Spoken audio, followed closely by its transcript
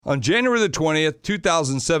On January the 20th,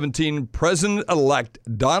 2017,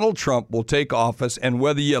 President-elect Donald Trump will take office, and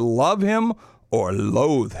whether you love him or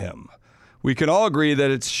loathe him, we can all agree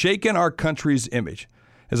that it's shaken our country's image.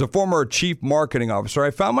 As a former chief marketing officer,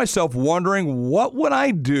 I found myself wondering, what would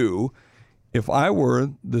I do if I were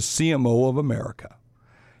the CMO of America?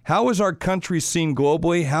 How is our country seen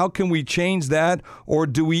globally? How can we change that? Or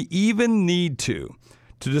do we even need to?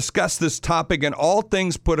 To discuss this topic and all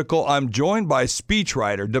things political, I'm joined by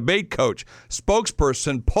speechwriter, debate coach,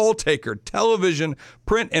 spokesperson, poll taker, television,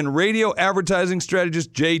 print, and radio advertising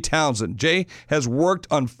strategist Jay Townsend. Jay has worked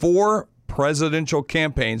on 4 presidential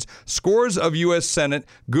campaigns, scores of U.S. Senate,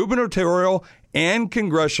 gubernatorial, and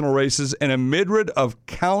congressional races, and a myriad of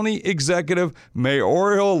county executive,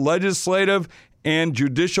 mayoral, legislative, and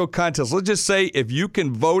judicial contests. Let's just say if you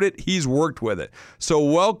can vote it, he's worked with it. So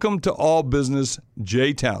welcome to All Business,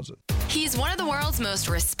 Jay Townsend. He's one of the world's most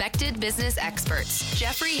respected business experts,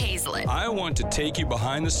 Jeffrey Hayzlett. I want to take you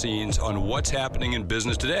behind the scenes on what's happening in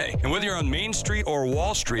business today. And whether you're on Main Street or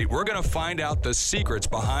Wall Street, we're going to find out the secrets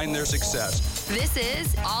behind their success. This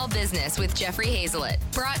is All Business with Jeffrey Hayzlett,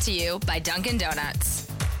 brought to you by Dunkin' Donuts.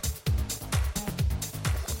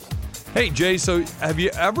 Hey, Jay, so have you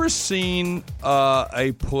ever seen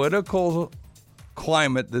a political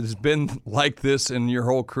climate that has been like this in your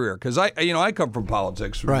whole career? Because I come from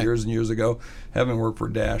politics from years and years ago, having worked for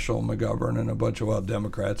Daschle, McGovern, and a bunch of wild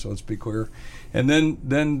Democrats, so let's be clear. And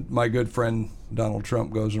then my good friend Donald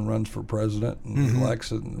Trump goes and runs for president and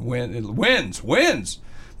elects and wins.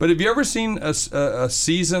 But have you ever seen a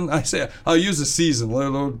season? I'll use a season,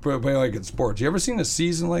 like in sports. You ever seen a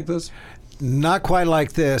season like this? Not quite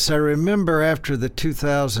like this. I remember after the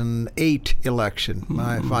 2008 election,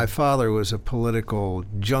 my father was a political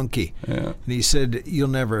junkie. Yeah. And he said, you'll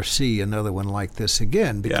never see another one like this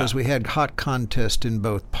again, because we had hot contest in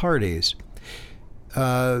both parties.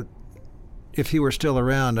 If he were still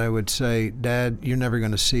around, I would say, Dad, you're never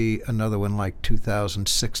going to see another one like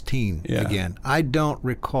 2016 again. I don't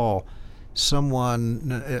recall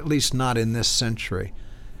someone, at least not in this century,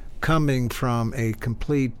 coming from a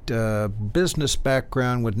complete business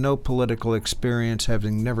background with no political experience,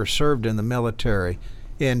 having never served in the military,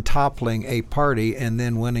 and toppling a party and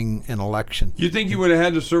then winning an election. You think he would have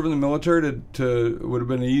had to serve in the military to would have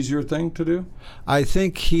been an easier thing to do? I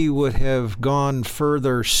think he would have gone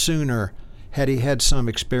further sooner had he had some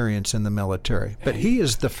experience in the military. But he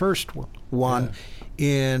is the first one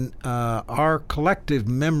in our collective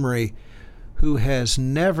memory who has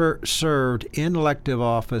never served in elective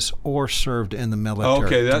office or served in the military.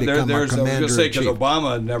 Okay, I was going to say, because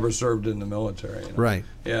Obama had never served in the military. Right.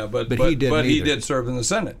 Yeah, but he did serve in the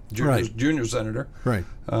Senate, junior senator. Right.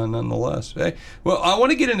 Nonetheless. Hey, well, I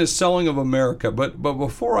want to get into selling of America, but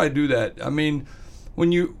before I do that, I mean,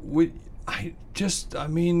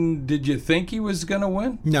 did you think he was going to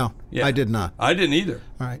win? No, I did not. I didn't either.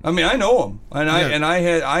 All right. I mean, I know him, and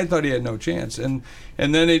I thought he had no chance, and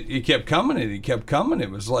then it kept coming, and it kept coming. It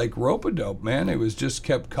was like rope-a-dope, man. It was just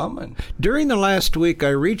kept coming. During the last week, I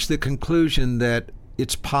reached the conclusion that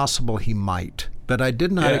it's possible he might, but I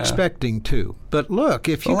did not expect him to. But look,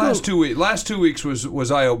 if you last 2 weeks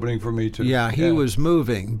was eye-opening for me too. Yeah, he was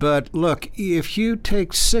moving. But look, if you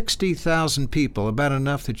take 60,000 people, about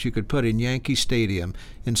enough that you could put in Yankee Stadium,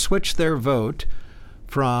 and switch their vote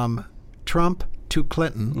from Trump to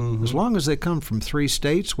Clinton, as long as they come from 3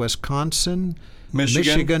 states, Wisconsin,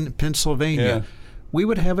 Michigan, Pennsylvania, we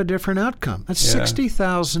would have a different outcome. That's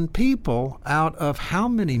 60,000 people out of how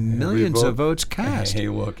many millions of votes cast? Hey,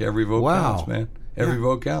 look, every vote counts, man. Every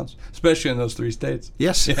vote counts, especially in those 3 states.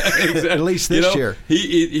 Yes, exactly. At least this year.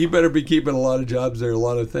 He better be keeping a lot of jobs there, a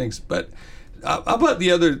lot of things. But how about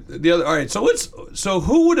the other? All right, so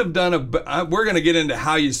who would have done we're going to get into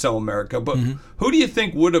how you sell America, but who do you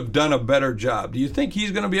think would have done a better job? Do you think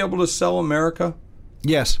he's going to be able to sell America?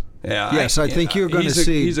 Yes. Yeah, yes, I think you're going to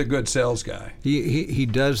see. He's a good sales guy. He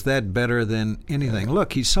does that better than anything. Yeah.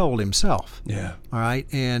 Look, he sold himself. Yeah. All right,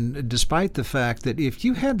 and despite the fact that if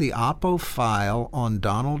you had the Oppo file on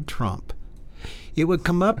Donald Trump, it would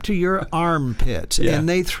come up to your armpits, and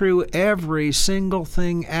they threw every single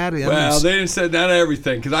thing at him. Well, they didn't say not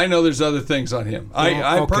everything, because I know there's other things on him.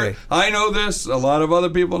 I know this. A lot of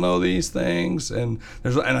other people know these things, and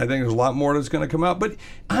I think there's a lot more that's going to come out. But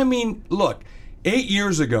I mean, look. 8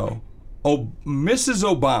 years ago, Mrs.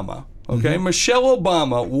 Obama, Michelle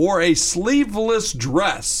Obama, wore a sleeveless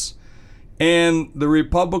dress, and the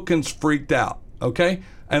Republicans freaked out, okay?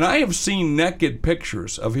 And I have seen naked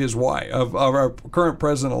pictures of his wife, of our current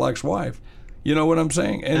president-elect's wife. You know what I'm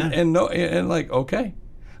saying? And okay.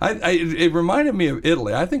 It reminded me of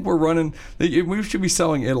Italy. I think we should be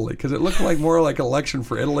selling Italy because it looked like more like an election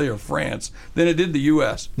for Italy or France than it did the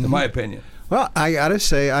U.S., in my opinion. Well, I got to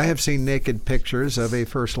say, I have seen naked pictures of a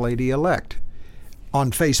First Lady-elect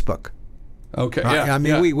on Facebook. Okay, right? yeah. I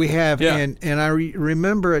mean, we have, Yeah. and I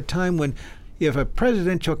remember a time when if a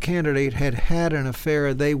presidential candidate had an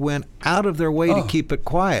affair, they went out of their way to keep it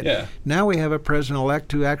quiet. Yeah. Now we have a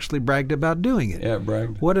president-elect who actually bragged about doing it. Yeah,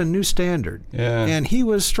 bragged. What a new standard. Yeah. And he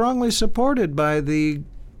was strongly supported by the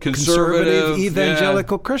conservative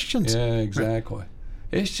evangelical Christians. Yeah, exactly.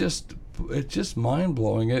 It's just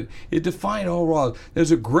mind-blowing. It defied all laws.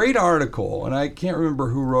 There's a great article, and I can't remember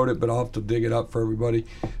who wrote it, but I'll have to dig it up for everybody,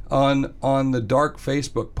 on the dark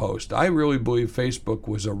Facebook post. I really believe Facebook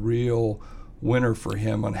was a real winner for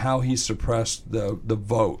him on how he suppressed the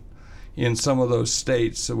vote in some of those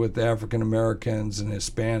states with the African Americans and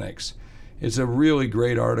Hispanics. It's a really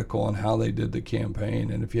great article on how they did the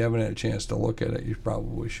campaign, and if you haven't had a chance to look at it, you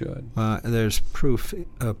probably should. There's proof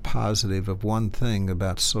positive of one thing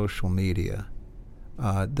about social media.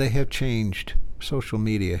 They have changed. Social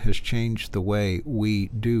media has changed the way we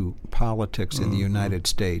do politics in the United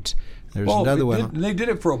States. There's another one. They did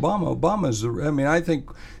it for Obama. I think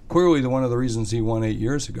clearly one of the reasons he won 8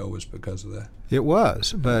 years ago was because of that. It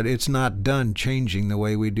was, but it's not done changing the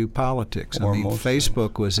way we do politics.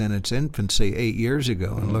 Facebook was in its infancy 8 years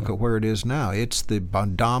ago, and look at where it is now. It's the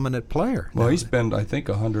dominant player. Well, he spent, I think,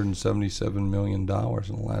 $177 million in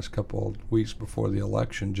the last couple of weeks before the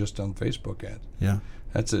election just on Facebook ads. Yeah.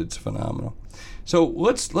 It's phenomenal. So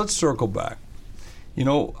let's circle back.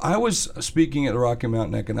 I was speaking at the Rocky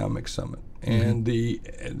Mountain Economic Summit, and the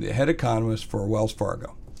head economist for Wells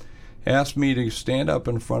Fargo asked me to stand up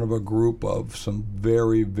in front of a group of some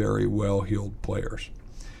very, very well-heeled players.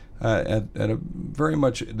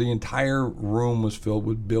 The entire room was filled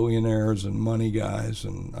with billionaires and money guys,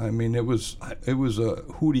 and I mean it was a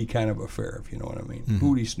hootie kind of affair, if you know what I mean,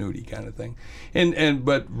 hootie snooty kind of thing,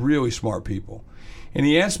 but really smart people. And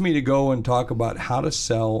he asked me to go and talk about how to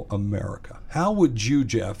sell America. How would you,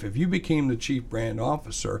 Jeff, if you became the chief brand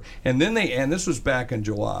officer, and this was back in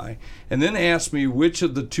July, and then asked me which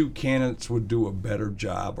of the two candidates would do a better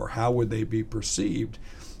job, or how would they be perceived?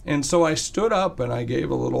 And so I stood up and I gave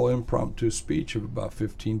a little impromptu speech of about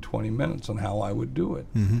 15, 20 minutes on how I would do it.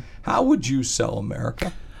 How would you sell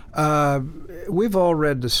America? We've all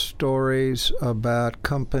read the stories about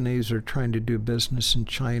companies are trying to do business in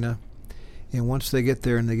China. And once they get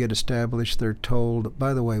there and they get established, they're told,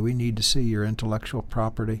 by the way, we need to see your intellectual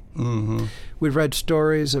property. We've read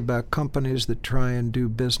stories about companies that try and do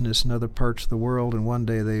business in other parts of the world, and one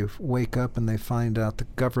day they wake up and they find out the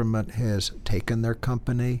government has taken their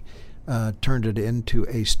company, turned it into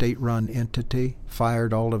a state-run entity,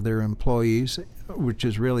 fired all of their employees, which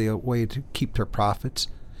is really a way to keep their profits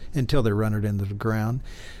until they run it into the ground.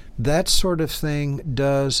 That sort of thing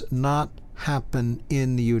does not happen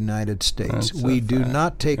in the United States. We do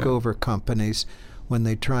not take over companies when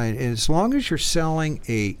they try. And as long as you're selling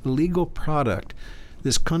a legal product,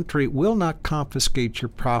 this country will not confiscate your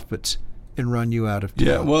profits and run you out of town.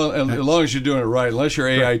 Yeah, well, as long as you're doing it right, unless you're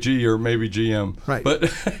AIG or maybe GM. Right. But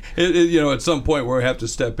at some point we have to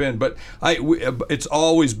step in. But it's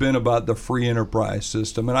always been about the free enterprise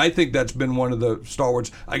system, and I think that's been one of the stalwarts.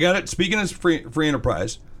 I got it. Speaking of free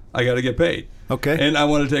enterprise, I got to get paid. Okay. And I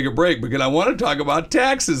want to take a break because I want to talk about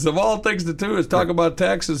taxes. Of all things to do is talk about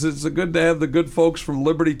taxes. It's good to have the good folks from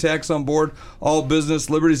Liberty Tax on board. All business.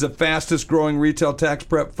 Liberty's the fastest growing retail tax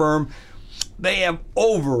prep firm. They have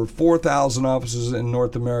over 4,000 offices in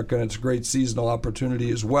North America, and it's a great seasonal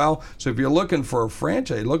opportunity as well. So if you're looking for a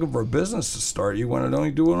franchise, looking for a business to start, you want to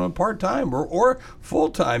only do it on part-time or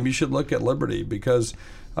full-time, you should look at Liberty because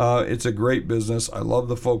it's a great business. I love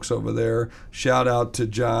the folks over there. Shout out to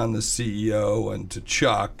John, the CEO, and to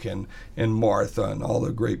Chuck and Martha and all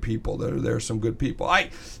the great people that are there. Some good people.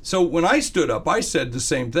 So when I stood up, I said the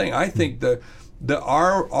same thing. I think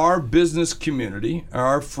our business community,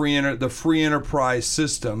 the free enterprise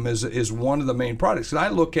system is one of the main products. And I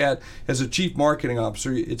look at, as a chief marketing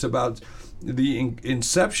officer, it's about the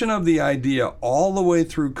inception of the idea all the way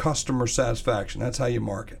through customer satisfaction. That's how you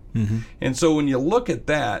market. And so when you look at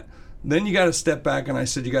that, then you got to step back, and I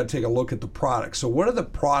said you got to take a look at the products. So what are the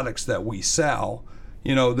products that we sell,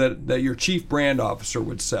 that your chief brand officer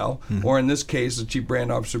would sell, or in this case, the chief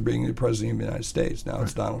brand officer being the president of the United States. Now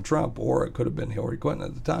it's Donald Trump, or it could have been Hillary Clinton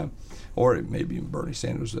at the time, or it may be Bernie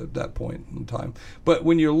Sanders at that point in time. But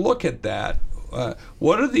when you look at that,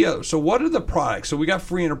 what are the products? So we got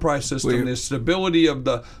free enterprise system, the stability of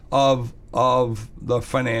the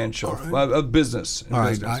financial of business. All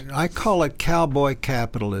right, I call it cowboy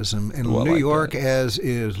capitalism, and New York, as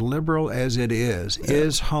liberal as it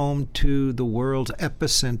is home to the world's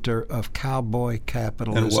epicenter of cowboy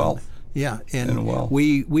capitalism and wealth. Yeah, and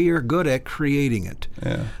we are good at creating it.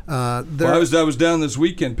 Yeah. I was down this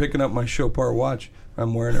weekend picking up my Chopard watch.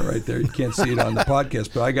 I'm wearing it right there. You can't see it on the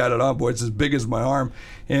podcast, but I got it on. Boy, it's as big as my arm,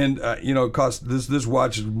 and it costs this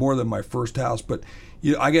watch is more than my first house, but.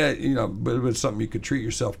 I got but it's something you could treat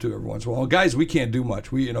yourself to every once in a while. Well, guys, we can't do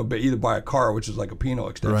much. We either buy a car, which is like a Pinot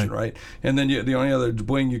extension, right? And then the only other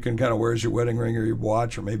bling you can kind of wear is your wedding ring or your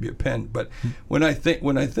watch or maybe a pen. But when I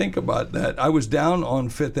think about that, I was down on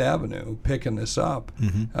Fifth Avenue picking this up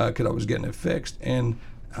because I was getting it fixed, and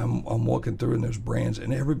I'm looking through and there's brands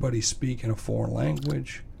and everybody's speaking a foreign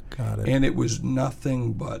language. Got it. And it was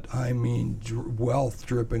nothing but, wealth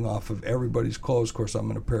dripping off of everybody's clothes. Of course,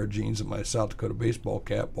 I'm in a pair of jeans and my South Dakota baseball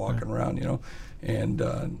cap walking around, and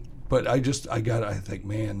but I think,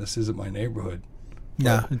 man, this isn't my neighborhood.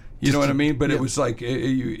 Yeah. You know what I mean? But it was like,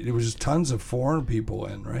 it was just tons of foreign people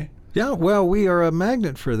in, right? Yeah, well, we are a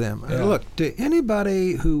magnet for them. Yeah. Look, to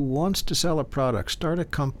anybody who wants to sell a product, start a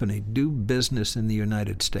company, do business in the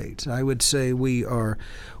United States. I would say we are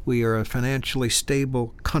a financially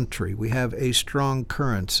stable country. We have a strong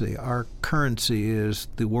currency. Our currency is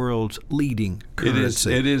the world's leading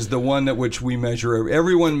currency. It is the one that which we measure.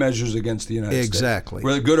 Everyone measures against the United States. Exactly.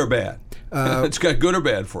 Whether good or bad. It's got good or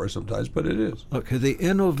bad for us sometimes, but it is. Look, the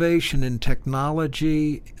innovation in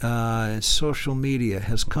technology, social media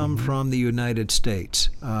has come from the United States.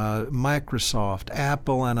 Microsoft,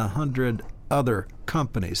 Apple, and 100 other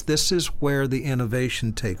companies. This is where the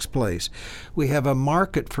innovation takes place. We have a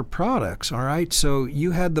market for products, all right? So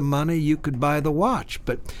you had the money, you could buy the watch.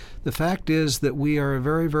 But the fact is that we are a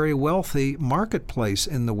very, very wealthy marketplace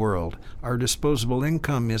in the world. Our disposable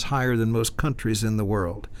income is higher than most countries in the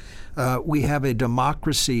world. We have a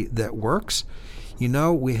democracy that works.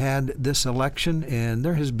 We had this election, and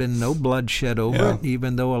there has been no bloodshed over it,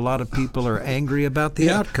 even though a lot of people are angry about the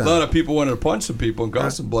outcome. A lot of people wanted to punch some people and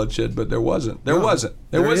cause some bloodshed, but there wasn't. There wasn't.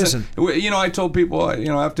 I told people,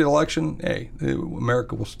 after the election, hey,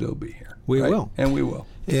 America will still be here. We will. And we will.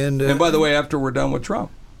 And by the way, after we're done with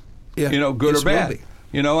Trump, good or bad.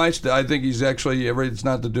 I think he's actually, it's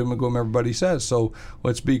not the doom and gloom everybody says. So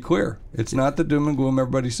let's be clear. It's not the doom and gloom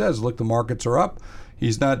everybody says. Look, the markets are up.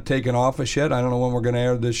 He's not taken office yet. I don't know when we're going to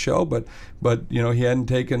air this show, but the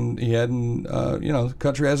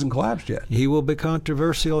country hasn't collapsed yet. He will be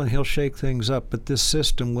controversial and he'll shake things up, but this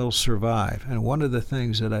system will survive. And one of the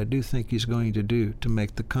things that I do think he's going to do to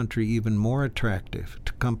make the country even more attractive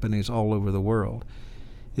to companies all over the world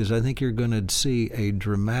is I think you're going to see a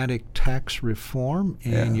dramatic tax reform,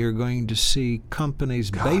 and you're going to see companies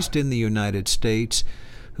based in the United States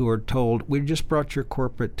who are told, we just brought your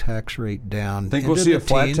corporate tax rate down. Think we'll see a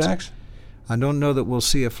flat tax? I don't know that we'll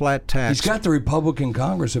see a flat tax. He's got the Republican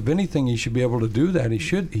Congress. If anything, he should be able to do that. He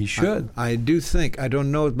should. I do think. I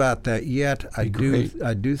don't know about that yet. I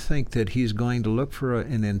do think that he's going to look for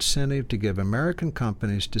an incentive to give American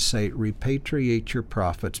companies to say repatriate your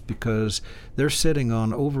profits, because they're sitting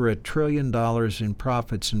on over $1 trillion in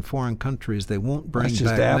profits in foreign countries they won't bring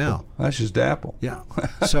back now. That's just Apple. Yeah.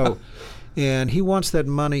 So. And he wants that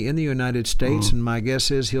money in the United States, and my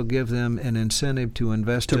guess is he'll give them an incentive to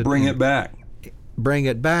invest to bring it back. Bring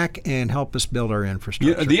it back and help us build our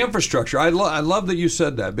infrastructure. Yeah, the infrastructure. I love that you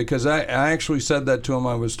said that, because I actually said that to him.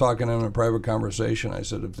 I was talking to him in a private conversation. I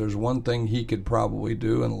said if there's one thing he could probably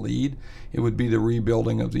do and lead, it would be the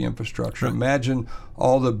rebuilding of the infrastructure. Right. Imagine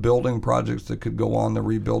all the building projects that could go on to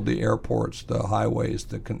rebuild the airports, the highways,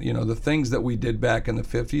 the things that we did back in the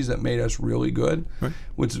 50s that made us really good. Right.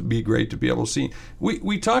 Would be great to be able to see.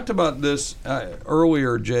 We talked about this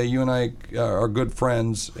earlier, Jay. You and I are good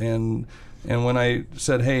friends, and when I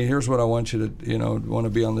said, hey, here's what I want you to, want to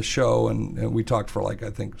be on the show, and we talked for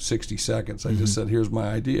 60 seconds. I just said, here's my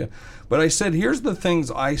idea. But I said, here's the things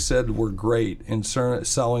I said were great in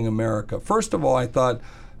selling America. First of all, I thought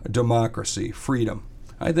democracy, freedom.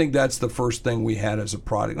 I think that's the first thing we had as a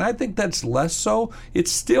product. And I think that's less so.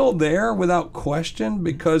 It's still there without question,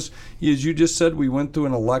 because, as you just said, we went through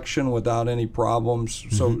an election without any problems,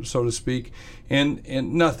 so to speak, and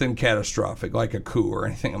nothing catastrophic like a coup or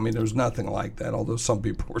anything. I mean, there was nothing like that, although some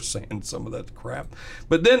people were saying some of that crap.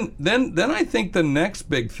 But then I think the next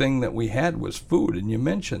big thing that we had was food, and you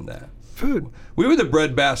mentioned that. Food. We were the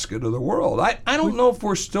breadbasket of the world. I don't know if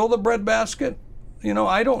we're still the breadbasket.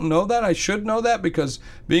 I don't know that. I should know that because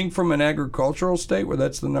being from an agricultural state where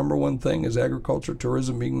that's the number one thing is agriculture,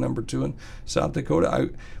 tourism being number 2 in South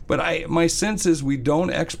Dakota. My sense is we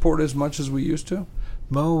don't export as much as we used to.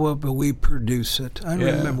 Well, but we produce it. I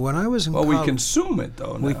remember when I was in college. Well, we consume it,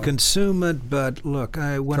 though, now. We consume it, but look,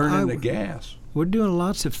 turn into gas. We're doing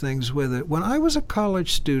lots of things with it. When I was a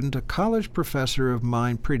college student, a college professor of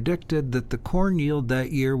mine predicted that the corn yield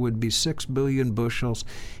that year would be 6 billion bushels,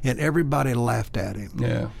 and everybody laughed at him.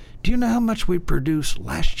 Yeah. Do you know how much we produced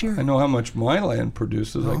last year? I know how much my land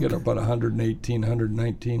produces. Okay. I get about 118,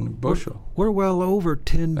 119 bushel. We're well over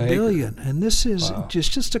 10 billion, and this is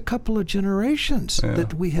just a couple of generations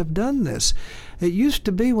that we have done this. It used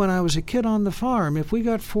to be when I was a kid on the farm, if we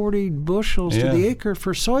got 40 bushels to the acre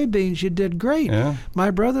for soybeans, you did great. Yeah.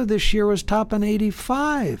 My brother this year was topping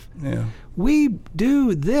 85. Yeah. We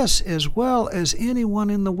do this as well as anyone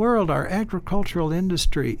in the world. Our agricultural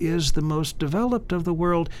industry is the most developed of the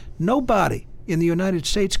world. Nobody in the United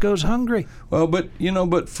States goes hungry. Well,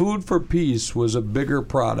 but food for peace was a bigger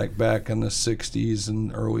product back in the 60s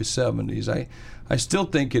and early 70s. I still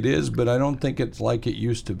think it is, but I don't think it's like it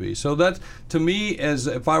used to be. So that's, to me, as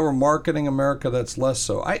if I were marketing America, that's less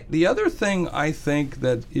so. The other thing I think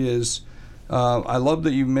that is, I love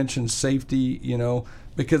that you mentioned safety,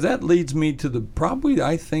 because that leads me to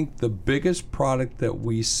I think the biggest product that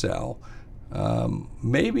we sell,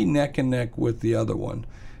 maybe neck and neck with the other one.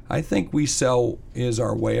 I think we sell is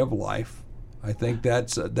our way of life. I think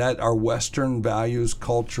that our Western values,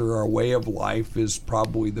 culture, our way of life is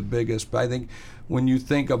probably the biggest. But I think when you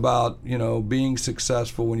think about, being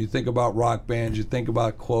successful, when you think about rock bands, you think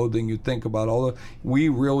about clothing, you think about we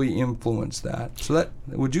really influence that. So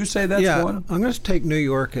would you say that's one? I'm going to take New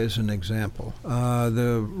York as an example.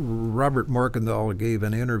 The Robert Morgenthau gave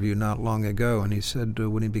an interview not long ago, and he said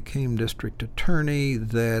when he became district attorney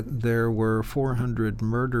that there were 400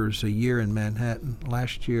 murders a year in Manhattan.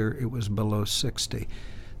 Last year it was below 60.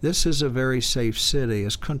 This is a very safe city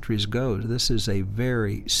as countries go. This is a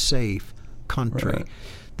very safe country. Right.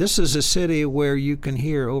 This is a city where you can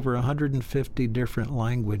hear over 150 different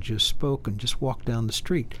languages spoken. Just walk down the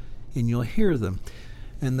street and you'll hear them.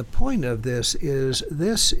 And the point of this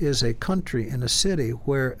is a country and a city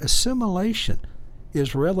where assimilation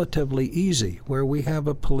is relatively easy, where we have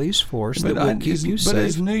a police force that will keep you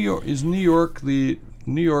safe. But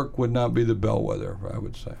New York would not be the bellwether, I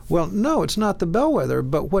would say. Well, no, it's not the bellwether,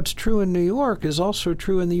 but what's true in New York is also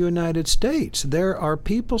true in the United States. There are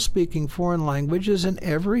people speaking foreign languages in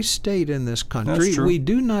every state in this country. That's true. We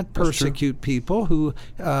do not persecute people who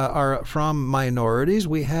are from minorities.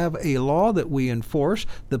 We have a law that we enforce.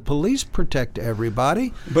 The police protect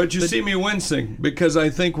everybody. But you see me wincing because I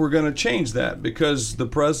think we're going to change that because the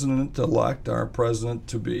president-elect, our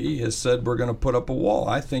president-to-be, has said we're going to put up a wall.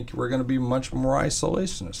 I think we're going to be much more isolationist.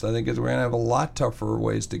 I think we're going to have a lot tougher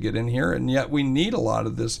ways to get in here, and yet we need a lot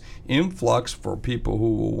of this influx for people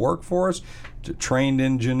who will work for us, trained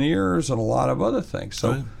engineers, and a lot of other things.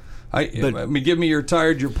 So, give me your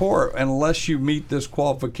tired, your poor. Unless you meet this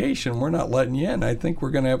qualification, we're not letting you in. I think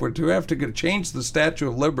we're going to have to change the Statue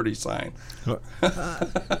of Liberty sign.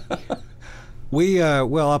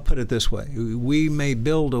 I'll put it this way. We may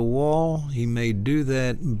build a wall, he may do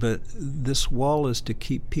that, but this wall is to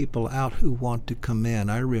keep people out who want to come in.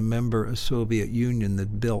 I remember a Soviet Union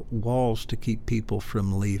that built walls to keep people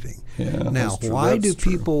from leaving. Yeah, now,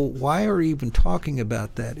 why are even talking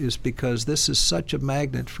about that is because this is such a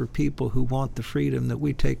magnet for people who want the freedom that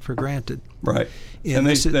we take for granted. Right. And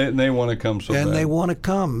they want to come so bad. And they want to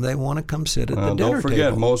come. They want to come sit at the dinner table. Don't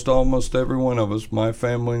forget, almost every one of us, my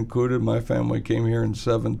family included, my family came here in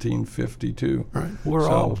 1752. Right.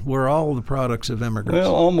 We're all the products of immigrants.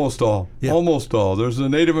 Well, almost all. Yeah. Almost all. There's a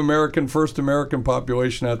Native American, first American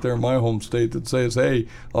population out there in my home state that says, hey,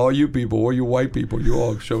 all you people, all you white people, you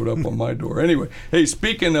all showed up on my door. Anyway, hey,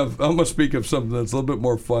 I'm going to speak of something that's a little bit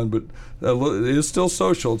more fun, but it is still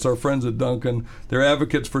social. It's our friends at Dunkin'. They're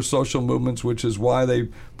advocates for social movements, which is why they're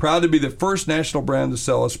proud to be the first national brand to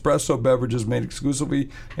sell espresso beverages made exclusively,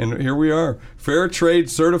 and here we are, fair trade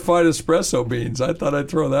certified espresso beans. I thought I'd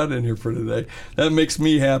throw that in here for today. That makes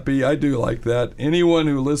me happy. I do like that. Anyone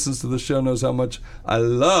who listens to the show knows how much I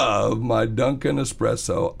love my Dunkin'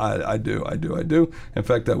 espresso. I do. In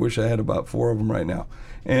fact, I wish I had about 4 of them right now.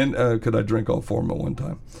 And could I drink all 4 of them at one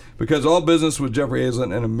time? Because all business with Jeffrey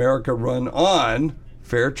Hazelett in America run on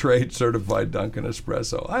fair trade certified Dunkin'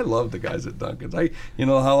 espresso. I love the guys at Dunkin's. The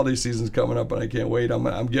holiday season's coming up and I can't wait.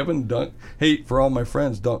 I'm giving Hey, for all my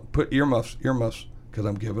friends, don't put earmuffs, because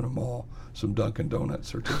I'm giving them all some Dunkin' Donuts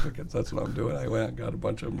certificates. That's what I'm doing. I went and got a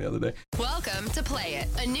bunch of them the other day. Welcome to Play It,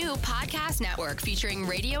 a new podcast network featuring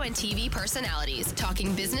radio and TV personalities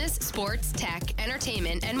talking business, sports, tech,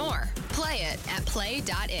 entertainment, and more. Play it at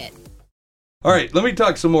play.it. All right, let me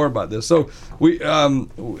talk some more about this. So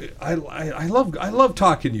I love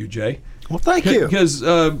talking to you, Jay. Well, thank you. Because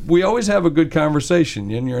we always have a good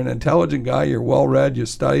conversation, and you're an intelligent guy. You're well read. You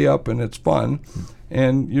study up, and it's fun.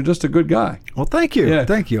 And you're just a good guy. Well, thank you. Yeah.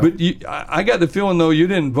 Thank you. But I got the feeling though you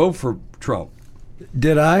didn't vote for Trump.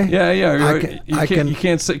 Did I? Yeah. You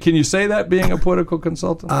can't say. Can you say that being a political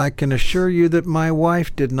consultant? I can assure you that my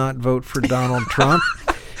wife did not vote for Donald Trump.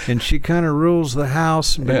 And she kind of rules the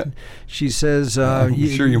house, but she says... I'm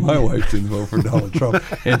sure my wife didn't vote for Donald Trump,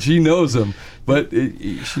 and she knows him, but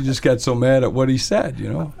she just got so mad at what he said,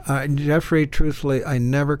 you know? Jeffrey, truthfully, I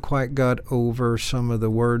never quite got over some of the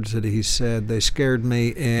words that he said. They scared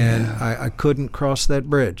me, and I couldn't cross that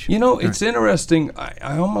bridge. You know, it's interesting.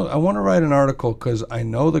 I want to write an article because I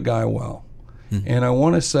know the guy well, and I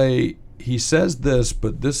want to say... He says this,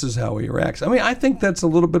 but this is how he reacts. I mean, I think that's a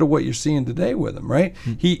little bit of what you're seeing today with him, right?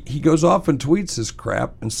 He goes off and tweets his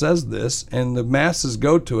crap and says this, and the masses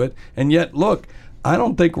go to it. And yet, look, I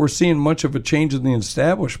don't think we're seeing much of a change in the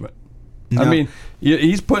establishment. No. I mean,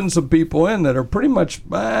 he's putting some people in that are pretty much,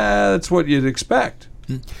 that's what you'd expect.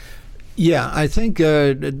 Yeah, I think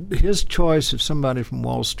his choice of somebody from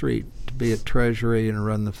Wall Street to be at Treasury and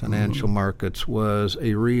run the financial markets was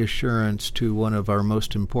a reassurance to one of our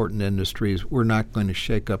most important industries. We're not going to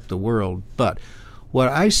shake up the world. But what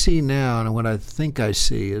I see now and what I think I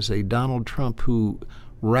see is a Donald Trump who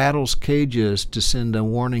rattles cages to send a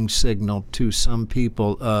warning signal to some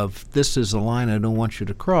people of this is a line I don't want you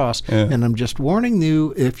to cross, and I'm just warning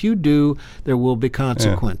you, if you do, there will be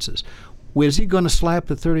consequences. Is he going to slap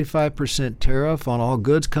a 35% tariff on all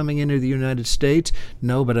goods coming into the United States?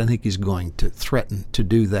 No, but I think he's going to threaten to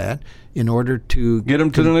do that in order to get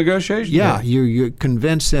them to the negotiation. Yeah, you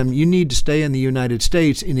convince them you need to stay in the United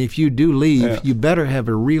States, and if you do leave, you better have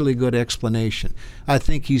a really good explanation. I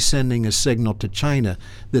think he's sending a signal to China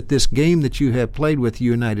that this game that you have played with the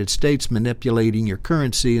United States, manipulating your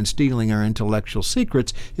currency and stealing our intellectual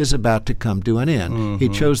secrets, is about to come to an end. He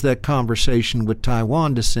chose that conversation with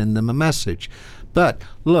Taiwan to send them a message. But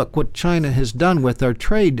look, what China has done with our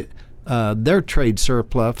trade, their trade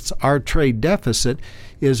surplus, our trade deficit,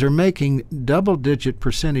 is they're making double-digit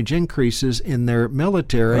percentage increases in their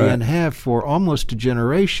military and have for almost a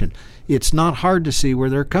generation. It's not hard to see where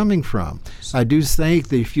they're coming from. I do think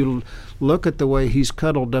that if you look at the way he's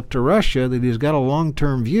cuddled up to Russia, that he's got a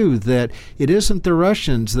long-term view that it isn't the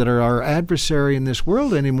Russians that are our adversary in this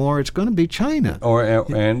world anymore. It's going to be China. Or it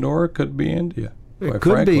could be India. It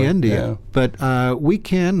could be India, but we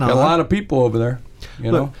cannot. Got a lot of people over there.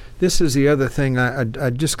 You know? This is the other thing.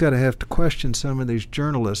 I just got to have to question some of these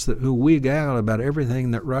journalists who wig out about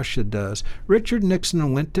everything that Russia does. Richard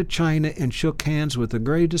Nixon went to China and shook hands with the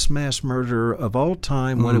greatest mass murderer of all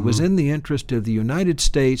time when it was in the interest of the United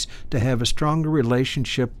States to have a stronger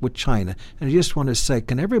relationship with China. And I just want to say,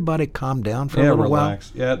 can everybody calm down for a little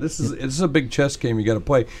relax. while? Yeah, this is a big chess game you got to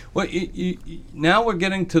play. Well, now we're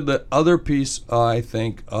getting to the other piece, I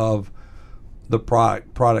think, of the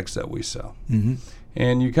products that we sell.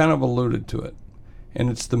 And you kind of alluded to it, and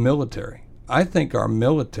it's the military. I think our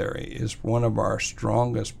military is one of our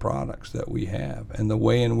strongest products that we have, and the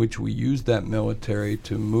way in which we use that military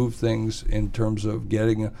to move things in terms of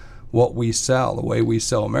getting what we sell, the way we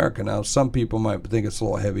sell America. Now, some people might think it's a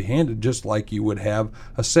little heavy-handed, just like you would have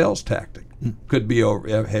a sales tactic. Could be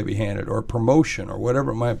heavy-handed, or promotion, or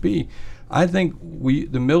whatever it might be. I think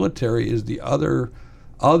the military is the other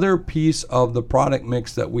piece of the product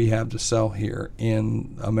mix that we have to sell here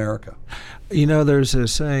in America. You know, there's a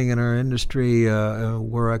saying in our industry,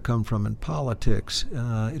 where I come from in politics,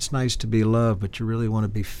 it's nice to be loved, but you really want to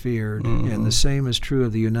be feared. And the same is true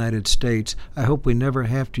of the United States. I hope we never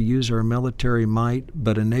have to use our military might,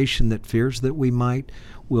 but a nation that fears that we might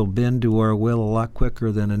will bend to our will a lot quicker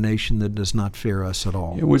than a nation that does not fear us at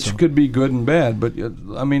all. Yeah, which could be good and bad. But,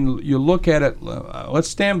 I mean, you look at it, let's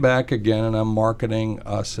stand back again, and I'm marketing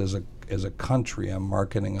us as a country. I'm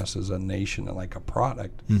marketing us as a nation and like a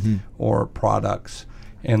product or products.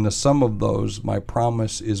 And the sum of those, my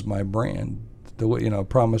promise is my brand.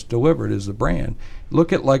 Promise delivered is the brand.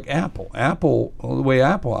 Look at like Apple. The way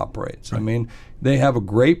Apple operates. Right. I mean, they have a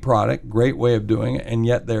great product, great way of doing it, and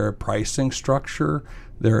yet their pricing structure,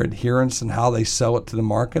 their adherence and how they sell it to the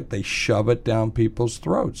market, they shove it down people's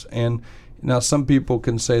throats. And Now, some people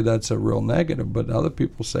can say that's a real negative, but other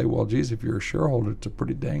people say, well, geez, if you're a shareholder, it's a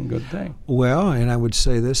pretty dang good thing. Well, and I would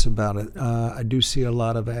say this about it. I do see a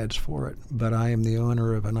lot of ads for it, but I am the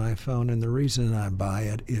owner of an iPhone, and the reason I buy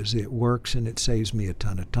it is it works and it saves me a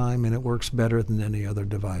ton of time, and it works better than any other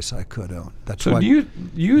device I could own. That's so why. Do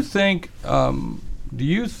you think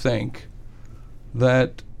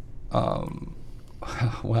that,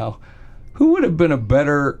 well, who would have been a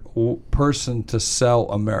better person to sell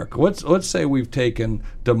America? Let's say we've taken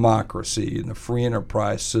democracy and the free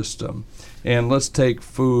enterprise system, and let's take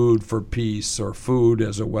food for peace, or food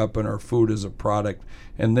as a weapon, or food as a product,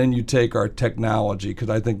 and then you take our technology, because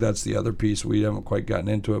I think that's the other piece. We haven't quite gotten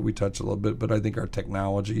into it. We touched a little bit, but I think our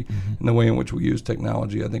technology and the way in which we use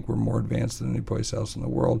technology, I think we're more advanced than any place else in the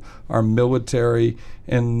world. Our military,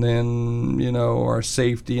 and then our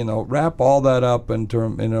safety, and wrap all that up in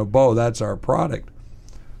a bow. That's our product.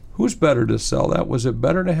 Who's better to sell that? Was it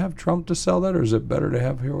better to have Trump to sell that, or is it better to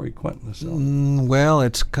have Hillary Clinton to sell it? Well,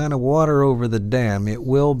 it's kind of water over the dam. It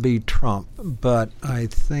will be Trump, but I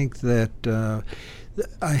think that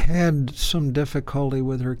I had some difficulty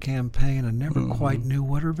with her campaign. I never quite knew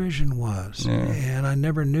what her vision was, and I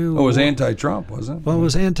never knew. It was anti-Trump, wasn't it? Well, it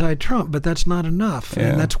was anti-Trump, but that's not enough,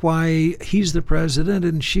 and that's why he's the president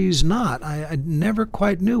and she's not. I never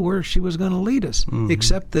quite knew where she was going to lead us,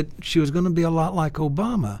 except that she was going to be a lot like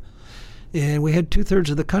Obama. And we had 2/3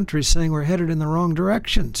 of the country saying we're headed in the wrong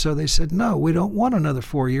direction. So they said, no, we don't want another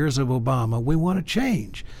 4 years of Obama. We want to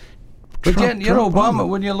change. But yet, Obama,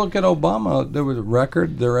 when you look at Obama, there was a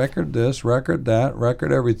record this, record that,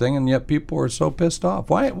 record everything, and yet people are so pissed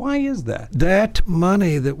off. Why is that? That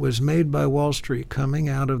money that was made by Wall Street coming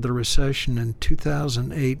out of the recession in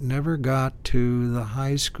 2008 never got to the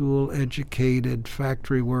high school educated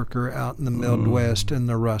factory worker out in the Midwest and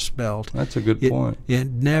the Rust Belt. That's a good point.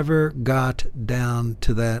 It never got down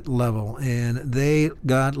to that level, and they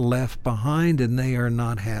got left behind, and they are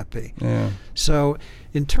not happy. Yeah. So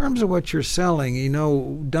in terms of what you're selling,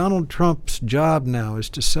 Donald Trump's job now is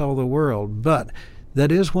to sell the world, but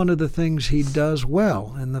that is one of the things he does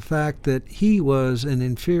well. And the fact that he was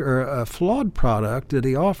a flawed product that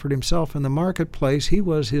he offered himself in the marketplace, he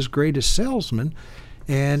was his greatest salesman,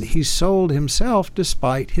 and he sold himself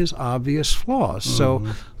despite his obvious flaws. So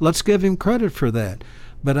let's give him credit for that.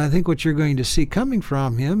 But I think what you're going to see coming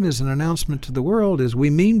from him is an announcement to the world is we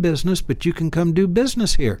mean business, but you can come do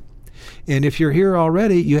business here. And if you're here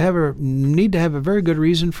already, you need to have a very good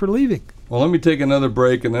reason for leaving. Well, let me take another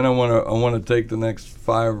break, and then I want to take the next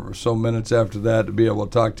 5 or so minutes after that to be able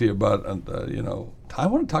to talk to you about I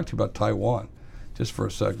want to talk to you about Taiwan just for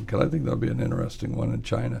a second, because I think that'll be an interesting one in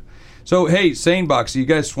China. So, hey, SaneBox, you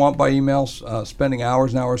guys swamped by emails, spending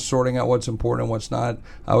hours and hours sorting out what's important and what's not.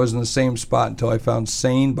 I was in the same spot until I found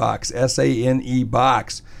SaneBox, SANE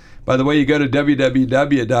box. By the way, you go to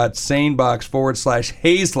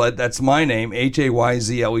www.sanebox.com/Hazlett. That's my name,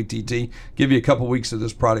 HAYZLETT. Give you a couple weeks of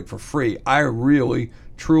this product for free. I really,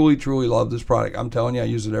 truly, truly love this product. I'm telling you, I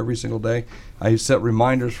use it every single day. I set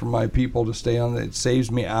reminders for my people to stay on it. It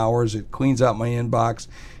saves me hours. It cleans out my inbox,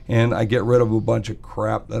 and I get rid of a bunch of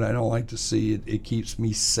crap that I don't like to see. It keeps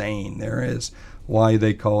me sane. There is why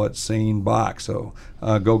they call it SaneBox. So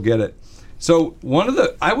go get it. So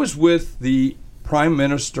I was with the Prime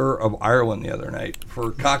Minister of Ireland the other night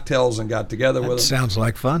for cocktails and got together with him. Sounds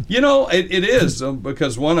like fun. It is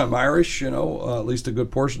because one, I'm Irish. At least a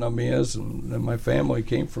good portion of me is, and my family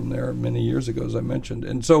came from there many years ago, as I mentioned.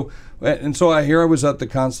 And so I was at the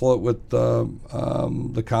consulate with the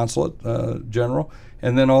consulate general,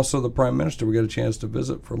 and then also the Prime Minister. We got a chance to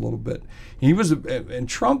visit for a little bit. And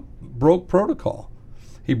Trump broke protocol.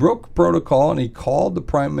 He broke protocol, and he called the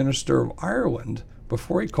Prime Minister of Ireland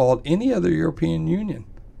before he called any other European Union,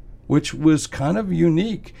 which was kind of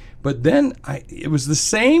unique. But then it was the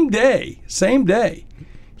same day,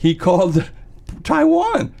 he called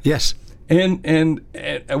Taiwan. Yes. And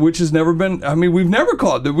which has never been, we've never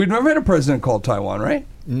had a president called Taiwan, right?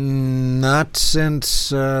 Not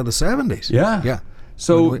since the 70s. Yeah. Yeah.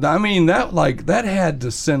 So, that had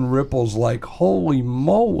to send ripples like, holy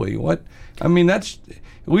moly, what? That's...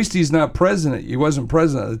 At least he's not president. He wasn't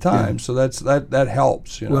president at the time, so that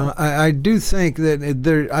helps. Well, I do think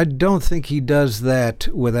that I don't think he does that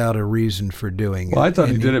without a reason for doing it. Well, I thought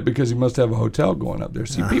he did it because he must have a hotel going up there.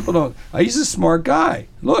 See, people don't. He's a smart guy.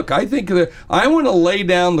 Look, I think that I want to lay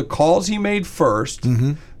down the calls he made first.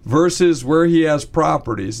 Versus where he has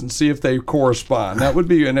properties and see if they correspond. That would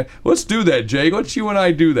be, let's do that, Jay. Let's you and I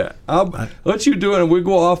do that. Let you do it, and we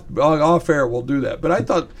go off air. We'll do that. But I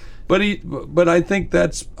thought, but I think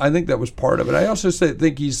that was part of it. I also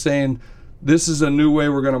think he's saying this is a new way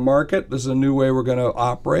we're going to market. This is a new way we're going to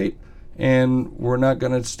operate. and we're not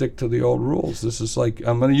going to stick to the old rules. This is like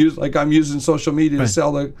I'm using social media to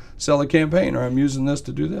sell a campaign, or I'm using this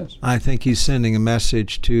to do this. I think he's sending a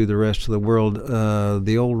message to the rest of the world.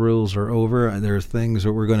 The old rules are over, and there are things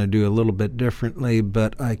that we're going to do a little bit differently,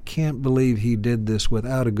 but I can't believe he did this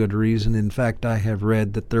without a good reason. In fact, I have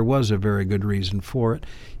read that there was a very good reason for it.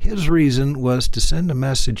 His reason was to send a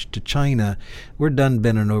message to China: we're done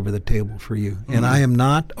bending over the table for you. Mm-hmm. And I am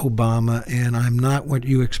not Obama, and I'm not what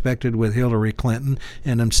you expected with Hillary Clinton,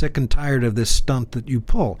 and I'm sick and tired of this stunt that you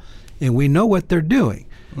pull. And we know what they're doing.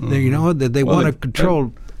 Mm-hmm. They want to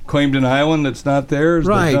control. Claimed an island that's not theirs.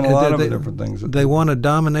 Right. They've done a lot of different things. They want to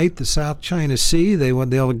dominate the South China Sea. They're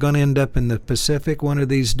going to end up in the Pacific one of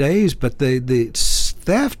these days. But the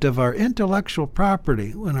theft of our intellectual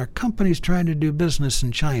property when our company's trying to do business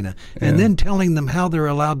in China, and then telling them how they're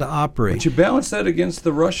allowed to operate. But you balance that against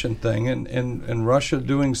the Russian thing, and Russia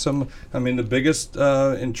doing some. I mean, the biggest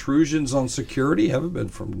intrusions on security haven't been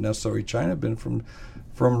from necessarily China, have been from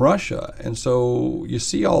Russia, and so you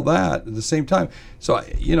see all that at the same time. So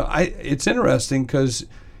it's interesting because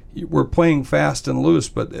we're playing fast and loose,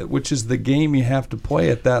 but which is the game you have to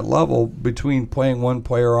play at that level between playing one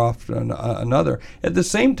player off another. At the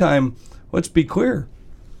same time, let's be clear.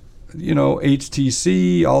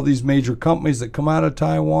 HTC, all these major companies that come out of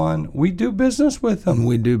Taiwan, we do business with them.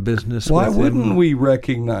 We do business with them. Why wouldn't we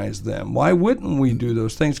recognize them? Why wouldn't we do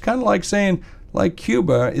those things? Kind of like saying, like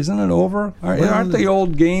Cuba, isn't it over? Aren't the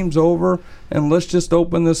old games over? And let's just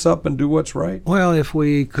open this up and do what's right. Well, if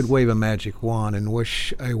we could wave a magic wand and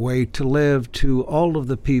wish a way to live to all of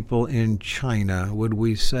the people in China, would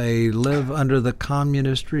we say live under the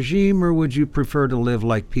communist regime, or would you prefer to live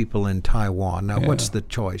like people in Taiwan? Now, what's the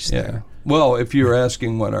choice there? Well, if you're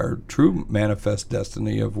asking what our true manifest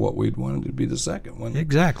destiny of what we'd want, it'd be the second one.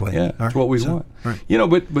 Exactly. Yeah, that's what we want. Right.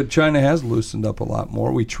 But China has loosened up a lot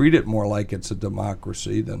more. We treat it more like it's a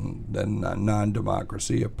democracy than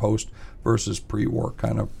non-democracy, a post versus pre-war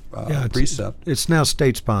kind of precept. It's now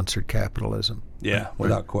state-sponsored capitalism. Yeah,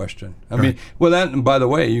 without question. I mean, that, and by the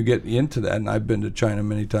way, you get into that, and I've been to China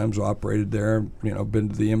many times, operated there, been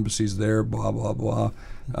to the embassies there, blah, blah, blah.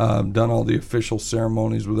 Done all the official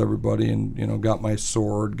ceremonies with everybody, and got my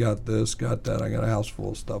sword, got this, got that. I got a house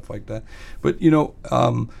full of stuff like that. But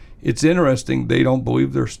it's interesting. They don't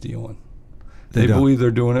believe they're stealing. They believe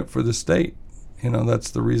they're doing it for the state. That's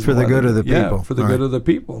the reason. For the good of the people. Yeah, for the good of the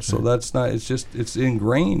people. So that's not. It's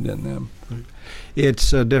ingrained in them.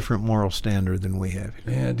 It's a different moral standard than we have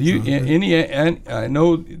here. Yeah. Do you I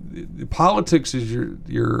know politics is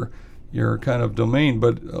your kind of domain,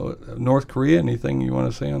 but North Korea, anything you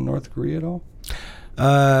want to say on North Korea at all?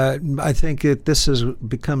 I think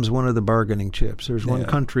becomes one of the bargaining chips. There's one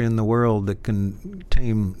country in the world that can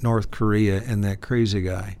tame North Korea and that crazy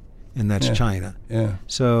guy, and that's China. Yeah.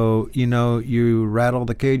 So, you rattle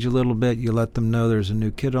the cage a little bit, you let them know there's a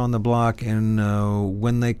new kid on the block, and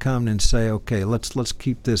when they come and say, okay, let's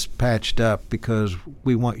keep this patched up because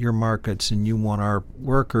we want your markets and you want our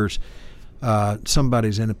workers,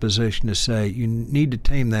 somebody's in a position to say, you need to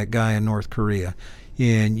tame that guy in North Korea,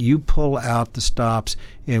 and you pull out the stops,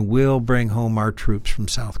 and we'll bring home our troops from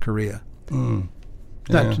South Korea.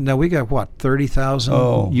 Now, we got,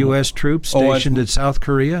 30,000 U.S. troops stationed in South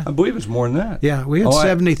Korea? I believe it's more than that. Yeah, we had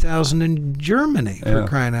 70,000 in Germany, for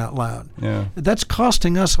crying out loud. Yeah. That's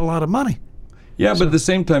costing us a lot of money. Yeah, but at the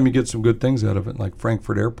same time, you get some good things out of it, like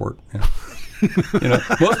Frankfurt Airport. Yeah.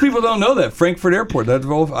 Most people don't know that Frankfurt Airport. At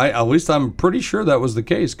least I'm pretty sure that was the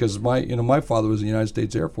case, because my father was in the United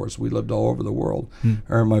States Air Force. We lived all over the world,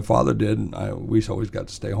 or my father did, and we always got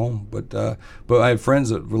to stay home. But I have friends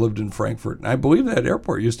that lived in Frankfurt, and I believe that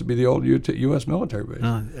airport used to be the old U.S. military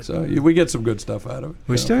base. So we get some good stuff out of it.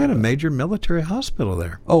 We still got a major military hospital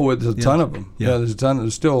there. Oh, there's a ton of them. Yeah, there's a ton.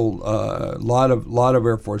 There's still a lot of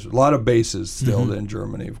Air Force, a lot of bases still in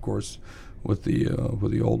Germany, of course. With the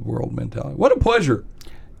old world mentality. What a pleasure.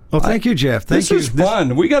 Well, thank you, Jeff. This is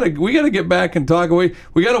fun. We gotta get back and talk.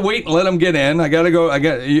 We gotta wait and let them get in. I gotta go. Are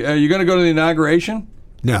you gonna go to the inauguration?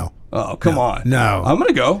 No. Oh, come on. No. I'm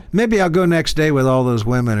gonna go. Maybe I'll go next day with all those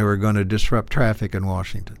women who are going to disrupt traffic in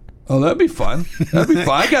Washington. Oh, that'd be fun. That'd be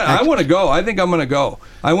fun. I want to go. I think I'm gonna go.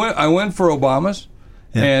 I went for Obama's.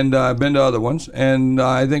 Yeah. And I've been to other ones, and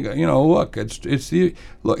I think look,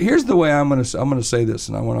 here's the way I'm gonna say this,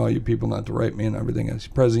 and I want all you people not to write me and everything. As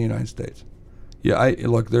President of the United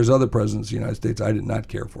States, there's other presidents of the United States I did not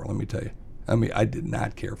care for. Let me tell you, I did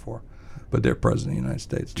not care for, but they're President of the United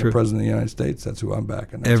States. True. The President of the United States. That's who I'm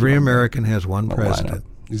backing. Every American has one president.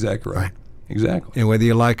 Exactly right. Exactly. And whether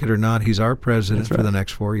you like it or not, he's our president for the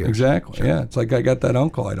next 4 years. Exactly. Sure. Yeah. It's like I got that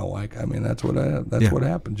uncle I don't like. I mean, that's what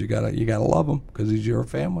happens. You gotta love him because he's your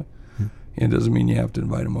family. It doesn't mean you have to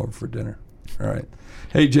invite them over for dinner. All right.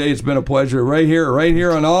 Hey, Jay, it's been a pleasure. Right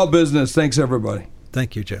here on All Business. Thanks, everybody.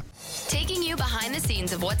 Thank you, Jim. Taking you behind the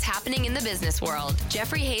scenes of what's happening in the business world,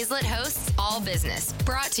 Jeffrey Hazlett hosts All Business,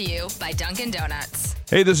 brought to you by Dunkin' Donuts.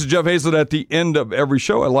 Hey, this is Jeff Hazlett. At the end of every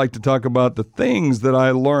show, I like to talk about the things that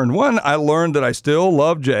I learned. One, I learned that I still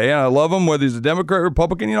love Jay, and I love him whether he's a Democrat or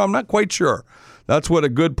Republican. I'm not quite sure. That's what a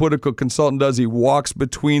good political consultant does. He walks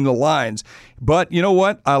between the lines. But you know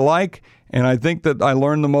what I like, and I think that I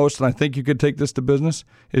learned the most, and I think you could take this to business,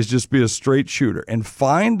 is just be a straight shooter and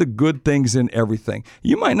find the good things in everything.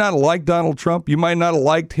 You might not like Donald Trump. You might not have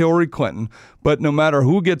liked Hillary Clinton. But no matter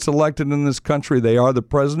who gets elected in this country, they are the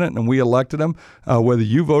president, and we elected him, whether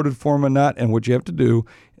you voted for him or not. And what you have to do,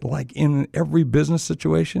 like in every business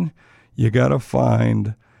situation, you got to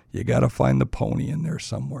find the pony in there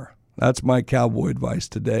somewhere. That's my cowboy advice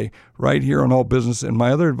today, right here on All Business. And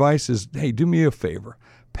my other advice is, hey, do me a favor.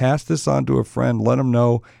 Pass this on to a friend, let them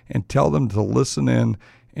know, and tell them to listen in,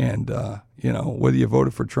 and, whether you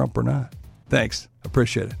voted for Trump or not. Thanks.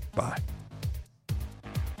 Appreciate it. Bye.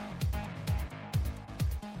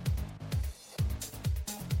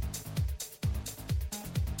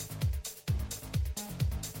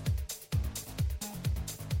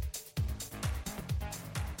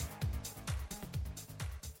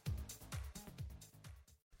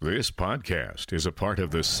 This podcast is a part of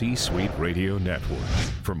the C-Suite Radio Network.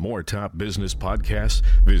 For more top business podcasts,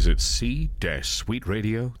 visit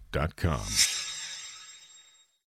c-suiteradio.com.